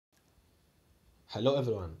Hello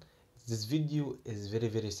everyone. This video is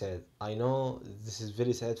very sad. I know this is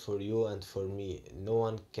very sad for you and for me. No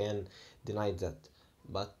one can deny that.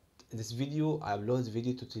 But this video, I upload this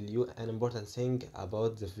video to tell you an important thing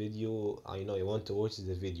about the video. I know you want to watch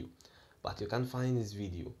the video, but you can't find this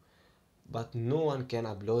video. But no one can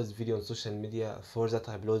upload this video on social media. For that,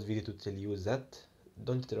 I upload video to tell you that.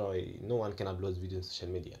 Don't try. No one can upload video on social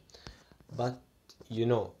media. But you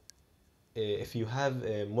know, if you have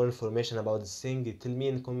more information about this thing, tell me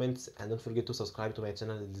in comments, and don't forget to subscribe to my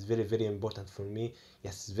channel. It's very important for me.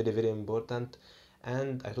 Yes, it's very important.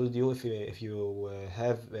 And I told you, if you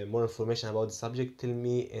have more information about the subject, tell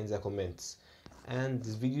me in the comments. And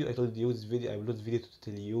this video, I told you, I upload this video to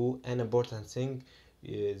tell you an important thing,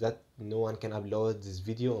 that no one can upload this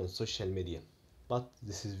video on social media. But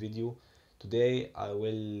this is video today. I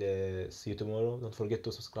will see you tomorrow. Don't forget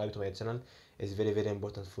to subscribe to my channel. It's very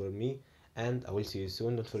important for me, and I will see you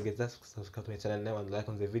soon. Don't forget that subscribe to my channel now and like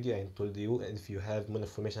on the video. I told you, and if you have more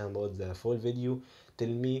information about the full video, tell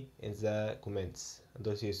me in the comments, and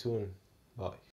I'll see you soon. Bye.